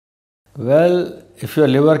Well, if your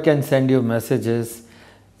liver can send you messages,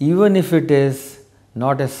 even if it is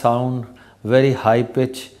not a sound very high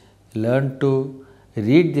pitch, learn to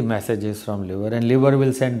read the messages from liver, and liver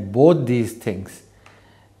will send both these things,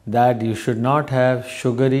 that you should not have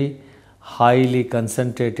sugary, highly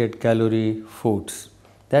concentrated calorie foods.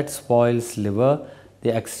 That spoils liver.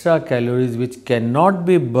 The extra calories which cannot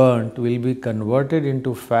be burnt will be converted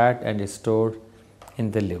into fat and stored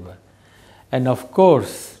in the liver. And of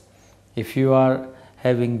course, if you are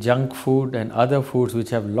having junk food and other foods which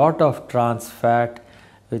have lot of trans fat,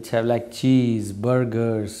 which have like cheese,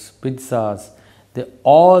 burgers, pizzas, they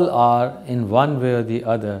all are in one way or the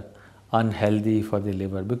other unhealthy for the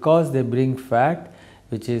liver, because they bring fat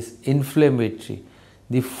which is inflammatory.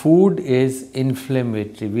 The food is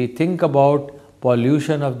inflammatory. We think about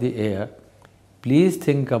pollution of the air. Please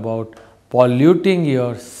think about polluting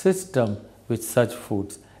your system with such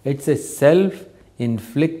foods. It's a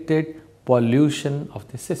self-inflicted pollution of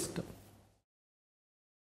the system.